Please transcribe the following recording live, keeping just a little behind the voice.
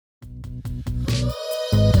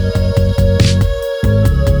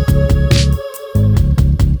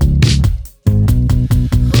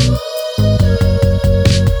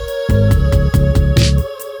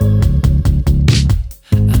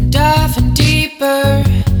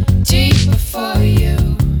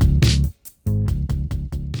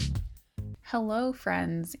Hello,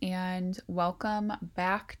 friends, and welcome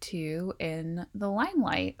back to In the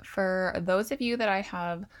Limelight. For those of you that I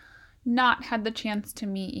have not had the chance to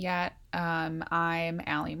meet yet, I'm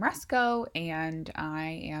Allie Mresco, and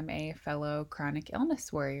I am a fellow chronic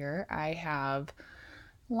illness warrior. I have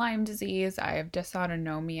Lyme disease, I have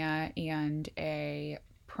dysautonomia, and a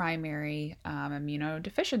primary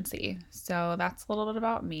immunodeficiency. So that's a little bit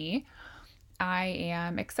about me. I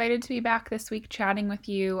am excited to be back this week chatting with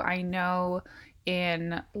you. I know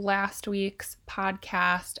in last week's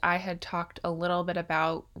podcast, I had talked a little bit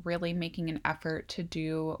about really making an effort to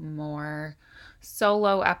do more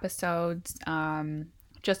solo episodes,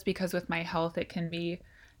 just because with my health, it can be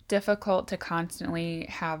difficult to constantly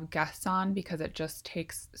have guests on because it just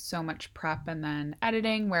takes so much prep and then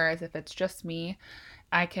editing. Whereas if it's just me,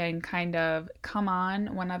 I can kind of come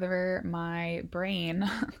on whenever my brain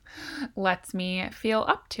lets me feel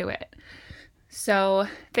up to it. So,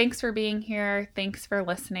 thanks for being here. Thanks for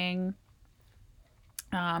listening.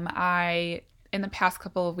 In the past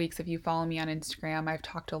couple of weeks, if you follow me on Instagram, I've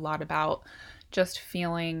talked a lot about just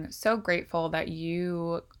feeling so grateful that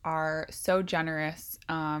you are so generous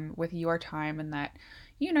with your time and that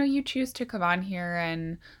you choose to come on here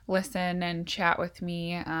and listen and chat with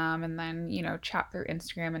me, and then chat through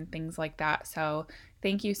Instagram and things like that. So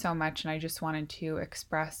thank you so much, and I just wanted to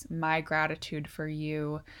express my gratitude for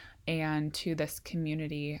you and to this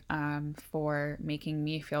community, for making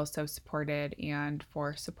me feel so supported and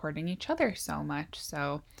for supporting each other so much.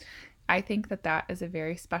 So I think that that is a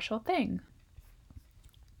very special thing.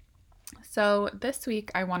 So this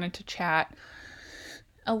week I wanted to chat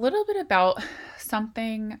a little bit about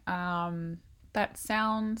something, that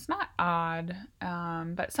sounds not odd,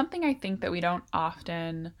 but something I think that we don't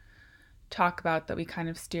often talk about, that we kind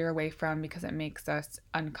of steer away from because it makes us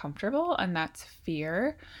uncomfortable, and that's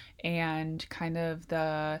fear and kind of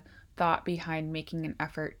the thought behind making an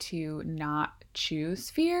effort to not choose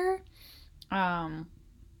fear. Um,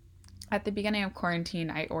 at the beginning of quarantine,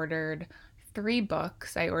 I ordered three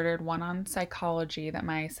books. I ordered one on psychology that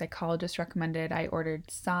my psychologist recommended. I ordered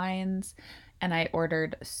Signs, and I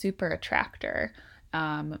ordered Super Attractor.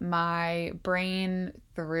 My brain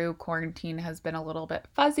through quarantine has been a little bit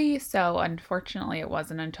fuzzy, so unfortunately, it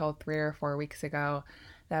wasn't until 3 or 4 weeks ago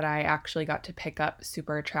that I actually got to pick up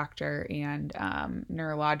Super Attractor, and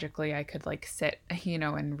neurologically, I could like sit,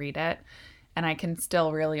 and read it. And I can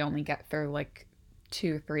still really only get through like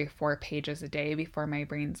 2, 3, 4 pages a day before my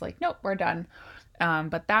brain's like, nope, we're done.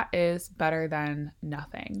 But that is better than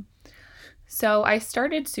nothing. So I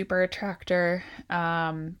started Super Attractor,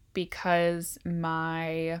 because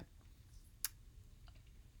I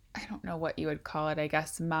don't know what you would call it, I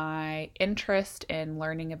guess my interest in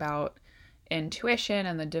learning about intuition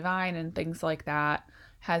and the divine and things like that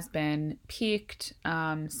has been piqued,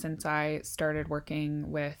 since I started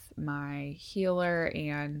working with my healer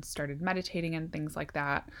and started meditating and things like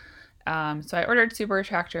that. So I ordered Super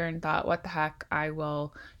Attractor and thought, what the heck, I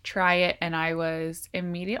will try it. And I was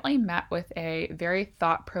immediately met with a very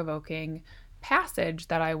thought provoking passage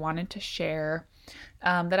that I wanted to share,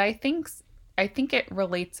 that I think it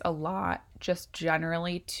relates a lot just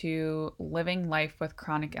generally to living life with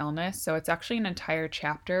chronic illness. So it's actually an entire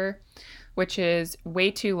chapter, which is way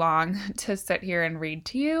too long to sit here and read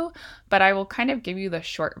to you, but I will kind of give you the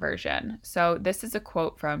short version. So this is a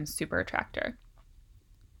quote from Super Attractor.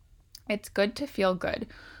 It's good to feel good.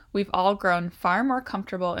 We've all grown far more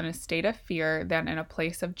comfortable in a state of fear than in a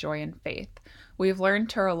place of joy and faith. We've learned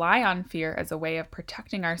to rely on fear as a way of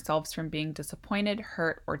protecting ourselves from being disappointed,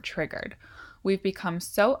 hurt, or triggered. We've become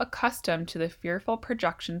so accustomed to the fearful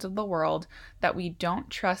projections of the world that we don't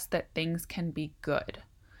trust that things can be good.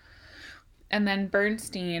 And then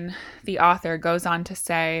Bernstein, the author, goes on to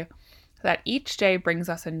say that each day brings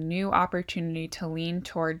us a new opportunity to lean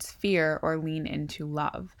towards fear or lean into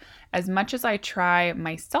love. As much as I try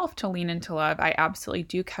myself to lean into love, I absolutely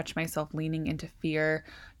do catch myself leaning into fear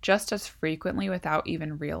just as frequently without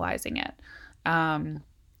even realizing it.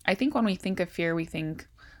 I think when we think of fear, we think,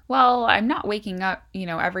 well, I'm not waking up,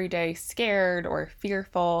 every day scared or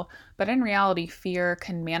fearful. But in reality, fear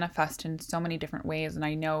can manifest in so many different ways. And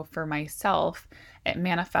I know for myself, it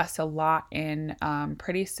manifests a lot in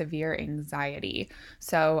pretty severe anxiety.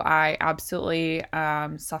 So I absolutely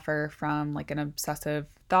suffer from like an obsessive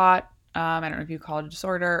thought. I don't know if you call it a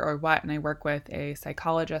disorder or what. And I work with a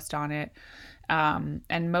psychologist on it.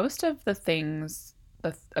 And most of the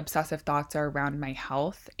obsessive thoughts are around my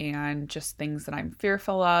health and just things that I'm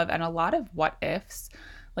fearful of, and a lot of what ifs.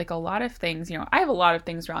 Like a lot of things, I have a lot of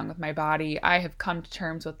things wrong with my body. I have come to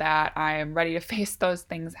terms with that. I am ready to face those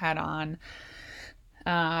things head on.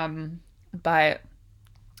 But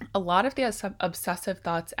a lot of the obsessive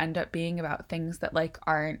thoughts end up being about things that like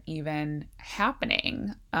aren't even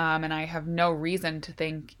happening. And I have no reason to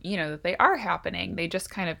think, that they are happening. They just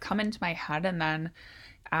kind of come into my head and then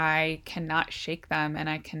I cannot shake them and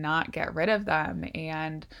I cannot get rid of them.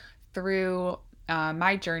 And through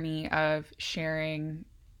my journey of sharing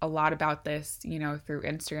a lot about this, through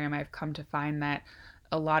Instagram, I've come to find that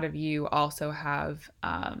a lot of you also have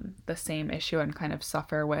the same issue and kind of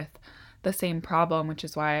suffer with the same problem, which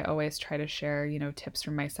is why I always try to share, tips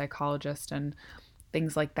from my psychologist and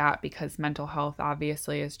things like that, because mental health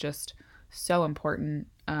obviously is just so important.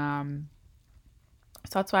 So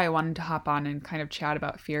that's why I wanted to hop on and kind of chat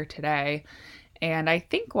about fear today. And I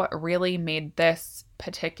think what really made this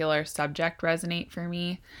particular subject resonate for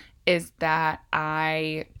me is that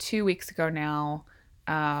 2 weeks ago now,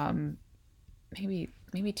 um, maybe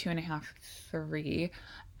 2.5, 3,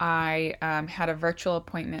 I had a virtual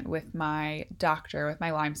appointment with my doctor, with my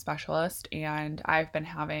Lyme specialist, and I've been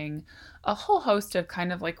having a whole host of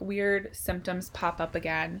kind of like weird symptoms pop up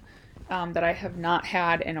again that I have not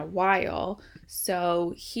had in a while.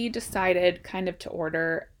 So he decided kind of to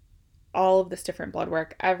order all of this different blood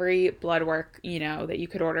work, every blood work, that you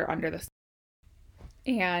could order under the sun.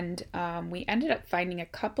 And we ended up finding a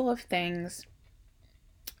couple of things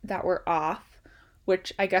that were off,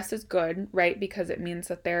 which I guess is good, right? Because it means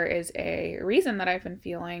that there is a reason that I've been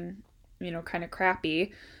feeling, kind of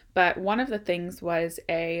crappy. But one of the things was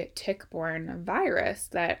a tick-borne virus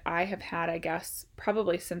that I have had, I guess,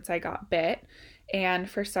 probably since I got bit. And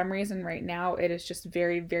for some reason, right now, it is just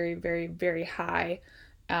very, very, very, very high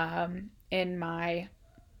in my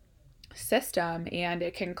system, and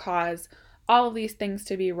it can cause all of these things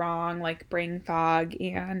to be wrong, like brain fog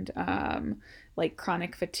and like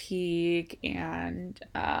chronic fatigue and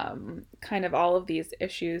kind of all of these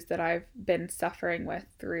issues that I've been suffering with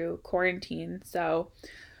through quarantine. So,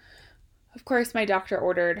 of course, my doctor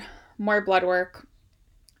ordered more blood work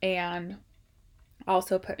and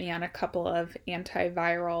also put me on a couple of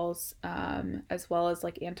antivirals, as well as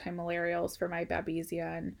like anti-malarials for my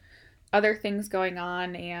babesia and other things going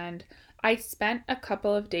on. And I spent a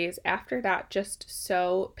couple of days after that just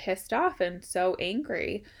so pissed off and so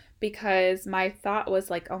angry, because my thought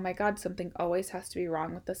was like, oh my God, something always has to be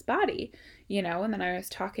wrong with this body, And then I was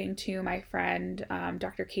talking to my friend,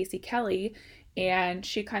 Dr. Casey Kelly, and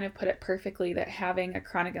she kind of put it perfectly that having a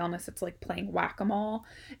chronic illness, it's like playing whack-a-mole.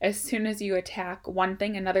 As soon as you attack one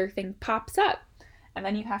thing, another thing pops up. And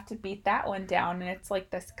then you have to beat that one down. And it's like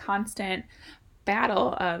this constant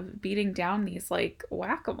battle of beating down these like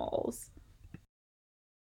whack-a-moles,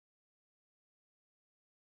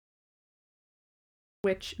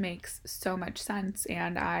 which makes so much sense.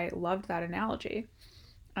 And I loved that analogy.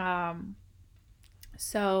 Um,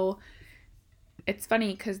 so it's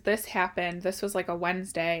funny because this was like a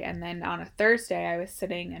Wednesday, and then on a Thursday, I was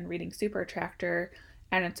sitting and reading Super Attractor,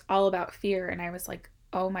 and it's all about fear. And I was like,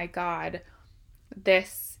 oh my God,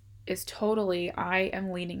 this is totally, I am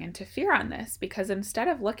leaning into fear on this, because instead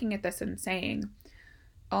of looking at this and saying,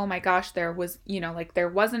 oh my gosh, there was, like there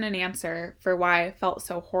wasn't an answer for why I felt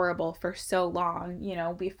so horrible for so long,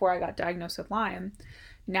 before I got diagnosed with Lyme.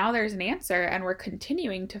 Now there's an answer, and we're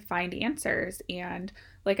continuing to find answers. And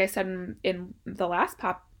like I said in the last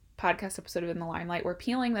podcast episode of In the Limelight, we're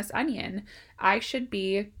peeling this onion. I should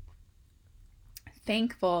be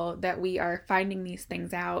thankful that we are finding these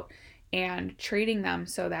things out and treating them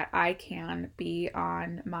so that I can be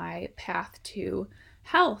on my path to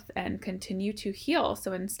health and continue to heal.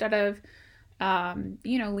 So instead of,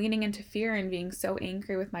 leaning into fear and being so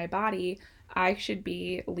angry with my body, I should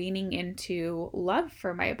be leaning into love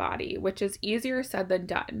for my body, which is easier said than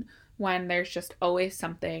done when there's just always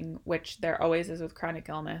something, which there always is with chronic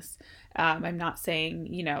illness. I'm not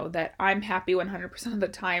saying, that I'm happy 100% of the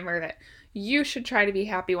time, or that you should try to be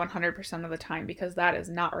happy 100% of the time, because that is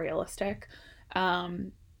not realistic.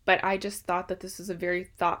 But I just thought that this is a very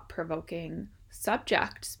thought-provoking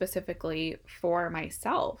subject specifically for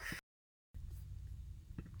myself.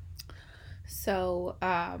 So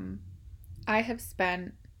I have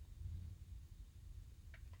spent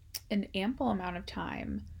an ample amount of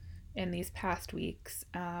time in these past weeks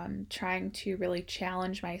trying to really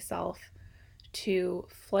challenge myself to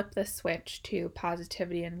flip the switch to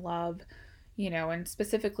positivity and love, and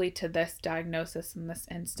specifically to this diagnosis in this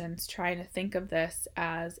instance, trying to think of this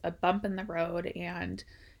as a bump in the road and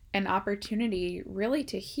an opportunity really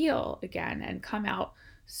to heal again and come out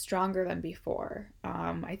stronger than before.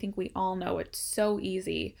 I think we all know it's so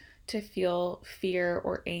easy to feel fear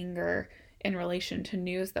or anger in relation to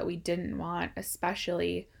news that we didn't want,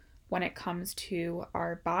 especially when it comes to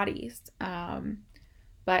our bodies.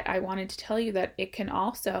 But I wanted to tell you that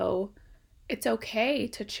it's okay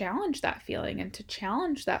to challenge that feeling and to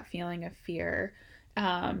challenge that feeling of fear.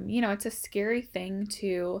 It's a scary thing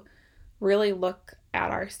to really look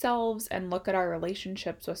at ourselves and look at our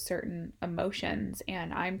relationships with certain emotions.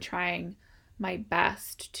 And I'm trying my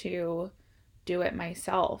best to do it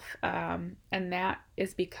myself. And that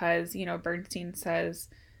is because, Bernstein says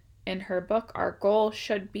in her book, our goal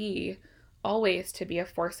should be always to be a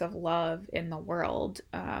force of love in the world,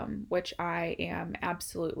 which I am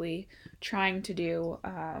absolutely trying to do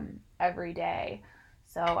every day.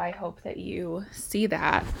 So I hope that you see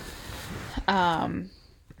that. Um,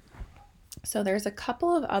 so there's a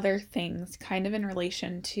couple of other things kind of in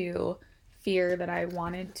relation to fear that I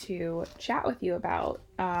wanted to chat with you about.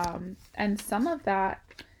 And some of that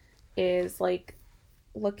is like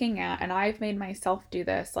looking at, and I've made myself do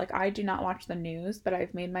this, like I do not watch the news, but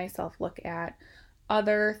I've made myself look at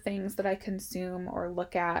other things that I consume or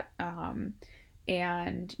look at. And,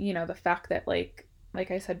 the fact that like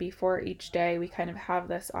I said before, each day we kind of have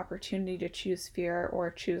this opportunity to choose fear or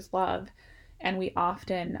choose love. And we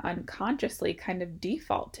often unconsciously kind of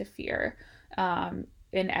default to fear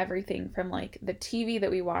in everything from like the TV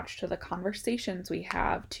that we watch to the conversations we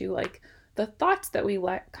have to like the thoughts that we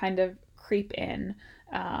let kind of creep in.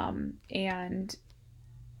 And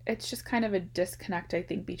it's just kind of a disconnect, I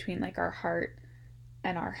think, between like our heart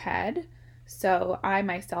and our head. So I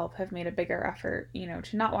myself have made a bigger effort,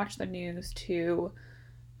 to not watch the news, to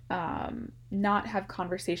not have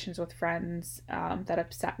conversations with friends that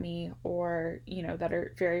upset me or, that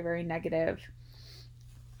are very, very negative.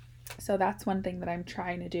 So that's one thing that I'm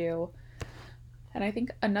trying to do. And I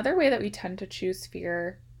think another way that we tend to choose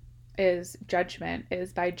fear is judgment,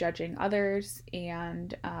 is by judging others.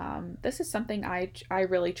 And this is something I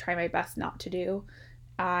really try my best not to do.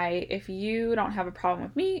 If you don't have a problem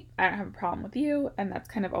with me, I don't have a problem with you. And that's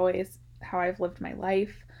kind of always how I've lived my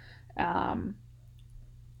life.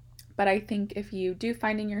 But I think if you do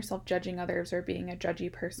finding yourself judging others or being a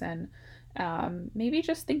judgy person, maybe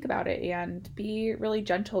just think about it and be really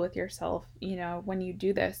gentle with yourself, when you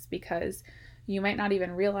do this, because you might not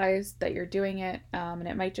even realize that you're doing it. And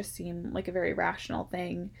it might just seem like a very rational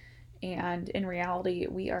thing. And in reality,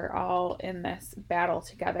 we are all in this battle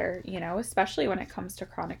together, especially when it comes to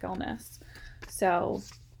chronic illness. So,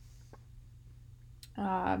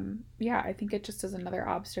 yeah, I think it just is another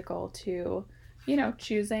obstacle to,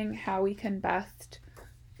 choosing how we can best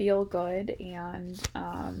feel good and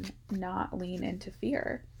not lean into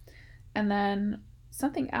fear. And then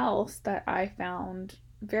something else that I found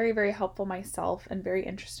very, very helpful myself and very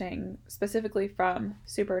interesting, specifically from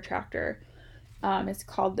Super Attractor, is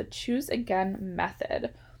called the Choose Again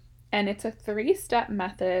method. And it's a 3-step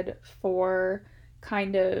method for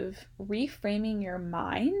kind of reframing your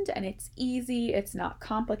mind. And it's easy, it's not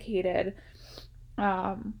complicated.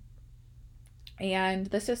 Um, and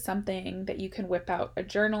this is something that you can whip out a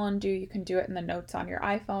journal and do. You can do it in the notes on your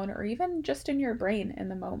iPhone or even just in your brain in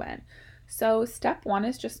the moment. So, step 1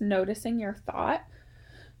 is just noticing your thought.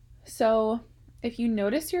 So, if you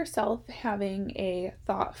notice yourself having a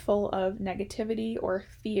thought full of negativity or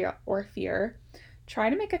fear, try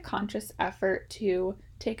to make a conscious effort to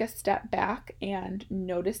take a step back and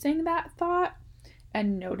noticing that thought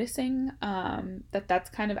and noticing that that's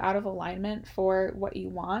kind of out of alignment for what you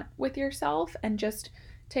want with yourself, and just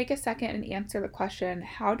take a second and answer the question,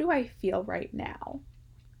 how do I feel right now?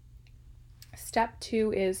 Step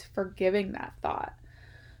 2 is forgiving that thought.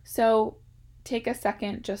 So take a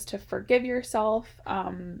second just to forgive yourself,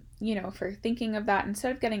 for thinking of that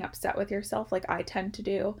instead of getting upset with yourself like I tend to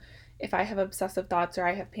do. If I have obsessive thoughts or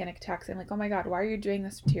I have panic attacks, I'm like, oh my God, why are you doing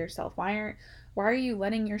this to yourself? Why are you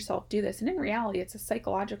letting yourself do this? And in reality, it's a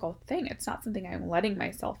psychological thing. It's not something I'm letting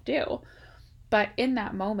myself do. But in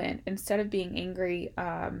that moment, instead of being angry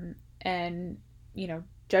and,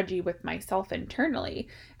 judgy with myself internally,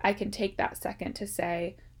 I can take that second to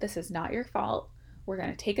say, this is not your fault. We're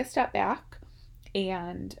going to take a step back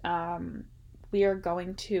and we are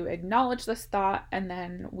going to acknowledge this thought, and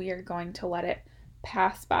then we are going to let it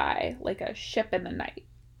pass by like a ship in the night.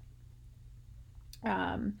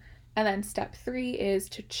 And then step 3 is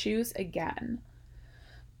to choose again.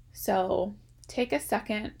 So take a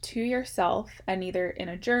second to yourself and either in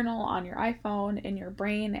a journal, on your iPhone, in your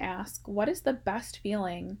brain, ask, what is the best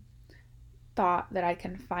feeling thought that I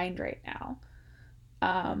can find right now?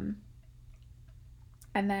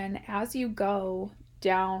 And then as you go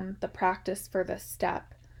down the practice for this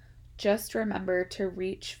step, just remember to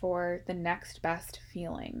reach for the next best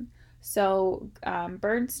feeling. So,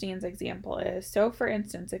 Bernstein's example is, so for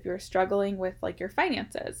instance, if you're struggling with like your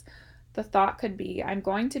finances, the thought could be, I'm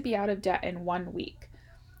going to be out of debt in 1 week.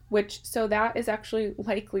 So that is actually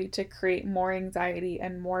likely to create more anxiety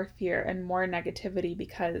and more fear and more negativity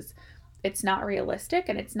because it's not realistic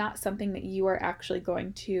and it's not something that you are actually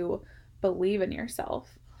going to believe in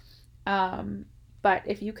yourself. Um, but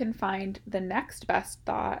if you can find the next best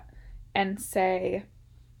thought and say,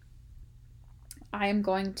 I am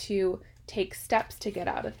going to take steps to get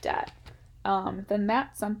out of debt, then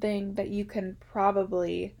that's something that you can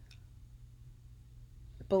probably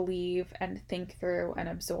believe and think through and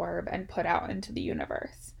absorb and put out into the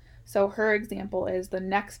universe. So her example is the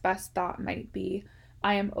next best thought might be,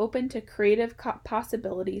 I am open to creative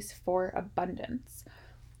possibilities for abundance.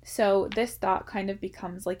 So this thought kind of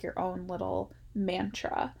becomes like your own little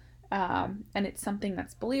mantra. And it's something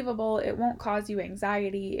that's believable. It won't cause you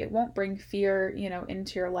anxiety. It won't bring fear,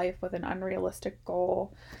 into your life with an unrealistic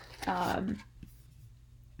goal. Um,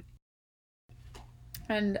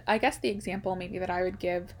 and I guess the example maybe that I would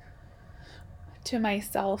give to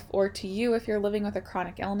myself or to you if you're living with a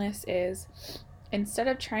chronic illness is, instead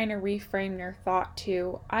of trying to reframe your thought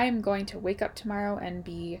to, I am going to wake up tomorrow and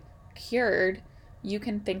be cured, you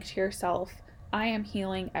can think to yourself, I am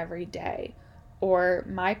healing every day. Or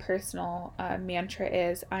my personal mantra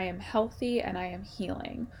is, I am healthy and I am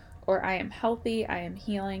healing. Or I am healthy, I am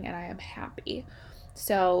healing, and I am happy.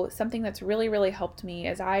 So something that's really, really helped me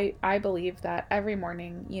is I believe that every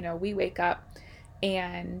morning, we wake up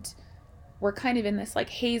and we're kind of in this like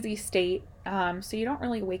hazy state. So you don't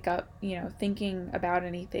really wake up, thinking about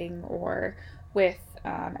anything or with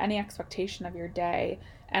any expectation of your day.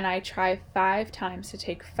 And I try 5 times to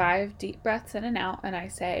take 5 deep breaths in and out. And I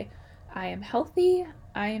say, I am healthy,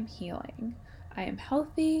 I am healing. I am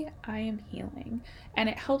healthy, I am healing. And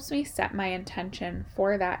it helps me set my intention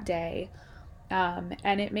for that day.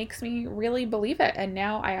 And it makes me really believe it. And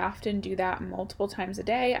now I often do that multiple times a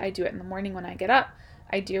day. I do it in the morning when I get up.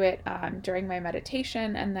 I do it during my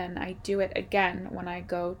meditation, and then I do it again when I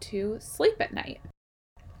go to sleep at night.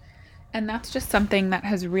 And that's just something that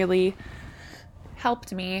has really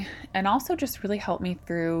helped me, and also just really helped me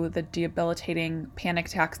through the debilitating panic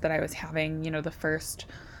attacks that I was having, the first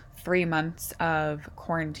 3 months of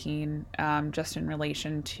quarantine, just in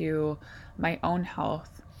relation to my own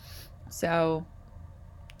health. So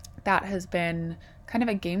that has been kind of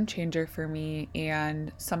a game changer for me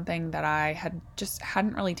and something that I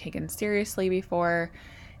hadn't really taken seriously before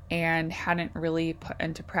and hadn't really put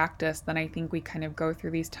into practice. Then I think we kind of go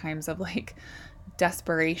through these times of like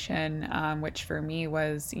desperation, which for me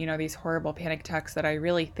was, these horrible panic attacks that I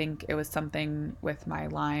really think it was something with my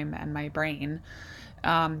Lyme and my brain,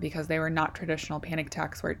 because they were not traditional panic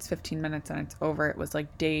attacks where it's 15 minutes and it's over. It was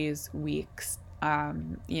like days, weeks,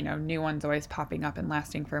 new ones always popping up and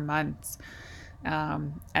lasting for months.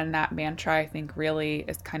 And that mantra, I think, really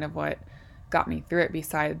is kind of what got me through it,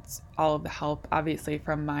 besides all of the help, obviously,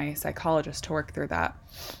 from my psychologist to work through that.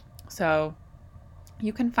 So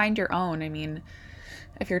you can find your own. I mean,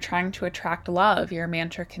 if you're trying to attract love, your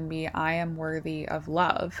mantra can be, I am worthy of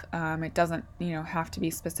love. It doesn't, have to be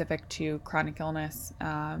specific to chronic illness,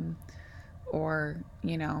 or,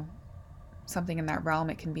 something in that realm.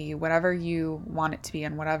 It can be whatever you want it to be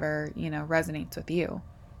and whatever, resonates with you.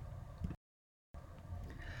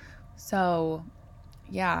 So,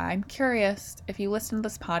 yeah, I'm curious, if you listen to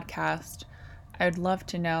this podcast, I would love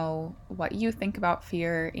to know what you think about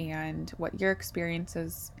fear and what your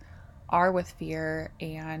experiences are with fear,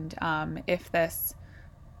 and if this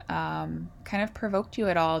kind of provoked you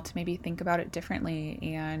at all to maybe think about it differently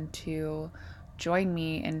and to join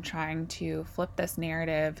me in trying to flip this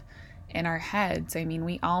narrative in our heads. I mean,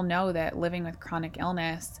 we all know that living with chronic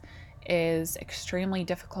illness is extremely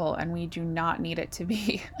difficult, and we do not need it to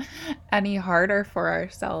be any harder for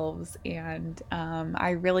ourselves. And I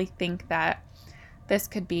really think that this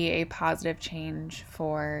could be a positive change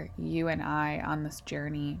for you and I on this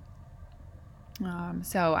journey.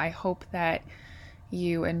 So I hope that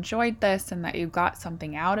you enjoyed this and that you got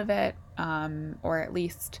something out of it, or at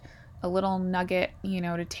least a little nugget,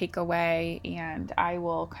 to take away. And I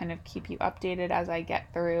will kind of keep you updated as I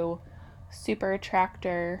get through Super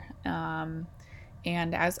Attractor.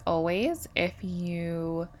 And as always, if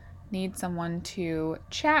you need someone to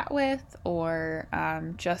chat with, or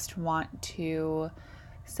just want to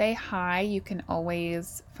say hi, you can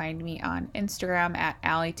always find me on Instagram at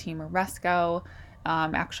Allie T. Moresco.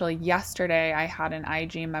 Actually, yesterday I had an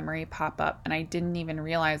IG memory pop up and I didn't even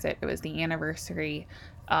realize it. It was the anniversary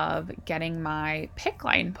of getting my PICC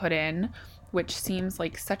line put in, which seems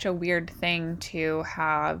like such a weird thing to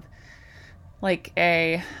have like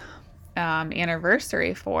a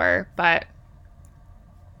anniversary for. But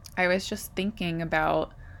I was just thinking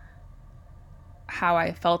about how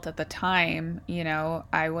I felt at the time.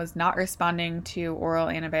 I was not responding to oral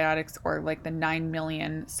antibiotics or like the 9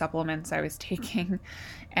 million supplements I was taking.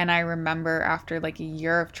 And I remember after like a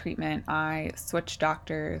year of treatment, I switched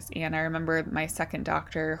doctors. And I remember my second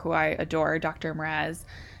doctor, who I adore, Dr. Mraz,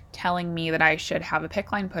 telling me that I should have a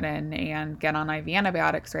PICC line put in and get on IV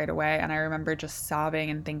antibiotics right away. And I remember just sobbing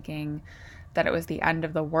and thinking that it was the end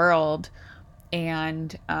of the world.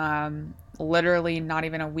 And literally not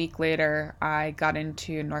even a week later, I got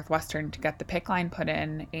into Northwestern to get the PICC line put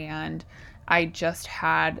in. And I just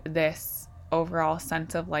had this overall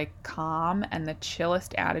sense of like calm and the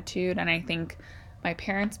chillest attitude. And I think my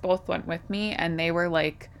parents both went with me, and they were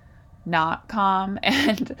like not calm.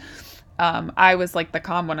 And I was like the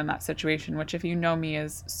calm one in that situation, which, if you know me,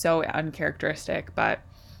 is so uncharacteristic. But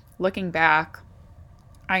looking back,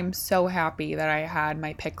 I'm so happy that I had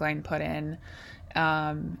my PICC line put in,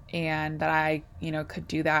 and that I, could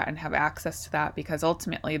do that and have access to that, because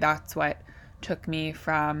ultimately that's what took me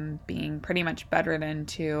from being pretty much bedridden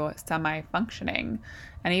to semi-functioning.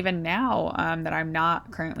 And even now, that I'm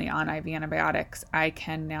not currently on IV antibiotics, I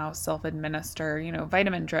can now self-administer,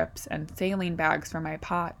 vitamin drips and saline bags for my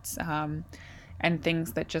POTS, and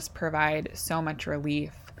things that just provide so much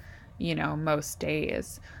relief, most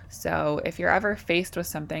days. So if you're ever faced with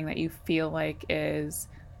something that you feel like is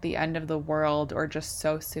the end of the world or just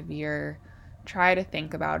so severe, try to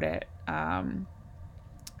think about it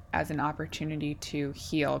as an opportunity to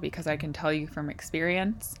heal, because I can tell you from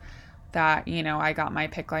experience that, I got my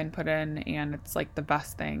PICC line put in, and it's like the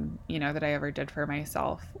best thing, that I ever did for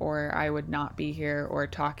myself, or I would not be here or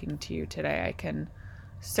talking to you today. I can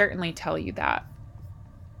certainly tell you that.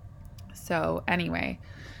 So anyway,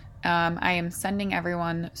 I am sending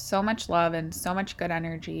everyone so much love and so much good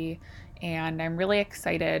energy, and I'm really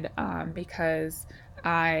excited because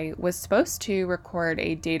I was supposed to record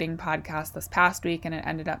a dating podcast this past week, and it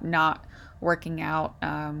ended up not working out,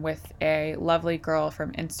 with a lovely girl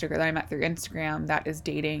from Instagram that I met through Instagram that is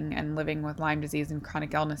dating and living with Lyme disease and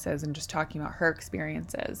chronic illnesses, and just talking about her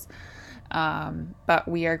experiences. But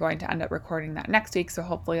we are going to end up recording that next week, so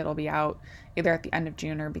hopefully it'll be out either at the end of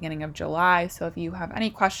June or beginning of July. So if you have any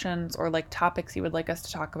questions or like topics you would like us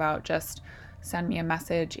to talk about, just send me a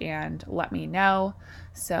message and let me know.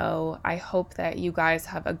 So I hope that you guys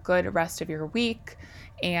have a good rest of your week,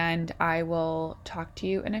 and I will talk to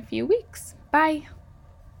you in a few weeks. Bye.